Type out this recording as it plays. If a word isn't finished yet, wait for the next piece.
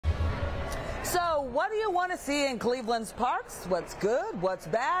So what do you want to see in Cleveland's parks? What's good, what's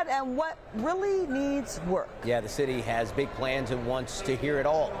bad, and what really needs work? Yeah, the city has big plans and wants to hear it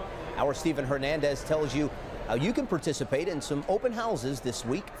all. Our Stephen Hernandez tells you how you can participate in some open houses this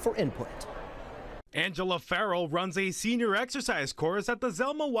week for input. Angela Farrell runs a senior exercise course at the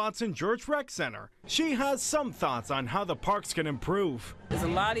Zelma Watson George Rec Center. She has some thoughts on how the parks can improve. There's a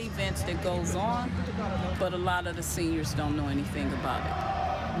lot of events that goes on, but a lot of the seniors don't know anything about it.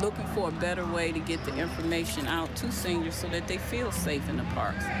 Looking for a better way to get the information out to seniors so that they feel safe in the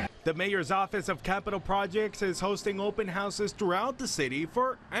parks. The Mayor's Office of Capital Projects is hosting open houses throughout the city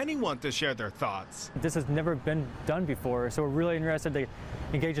for anyone to share their thoughts. This has never been done before, so we're really interested to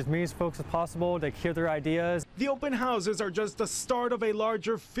engage as many folks as possible, to hear their ideas. The open houses are just the start of a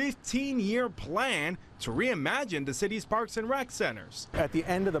larger 15-year plan to reimagine the city's parks and rec centers. At the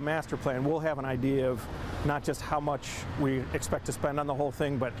end of the master plan, we'll have an idea of not just how much we expect to spend on the whole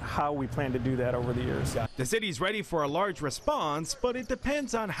thing, but how we plan to do that over the years. The city's ready for a large response, but it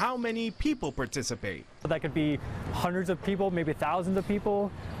depends on how many people participate. That could be hundreds of people, maybe thousands of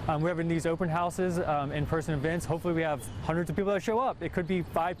people. We're having these open houses, in-person events. Hopefully we have hundreds of people that show up. It could be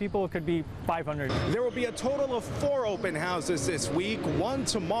 5 people, it could be 500. There will be a total of 4 open houses this week, 1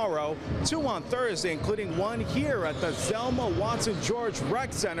 tomorrow, 2 on Thursday, including 1 here at the Zelma Watson George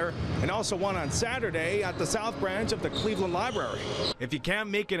Rec Center, and also 1 on Saturday at the South Branch of the Cleveland Library. If you can't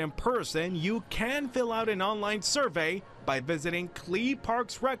make it in person, you can fill out an online survey by visiting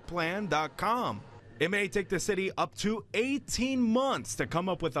cleparksrecplan.com. It may take the city up to 18 months to come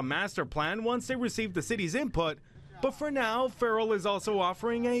up with a master plan once they receive the city's input. But for now, Farrell is also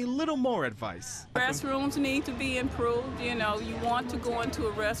offering a little more advice. Restrooms need to be improved. You know, you want to go into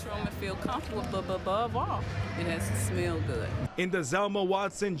a restroom and feel comfortable, but above all, it has to smell good. In the Zelma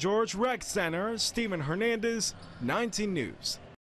Watson George Rec Center, Stephen Hernandez, 19 News.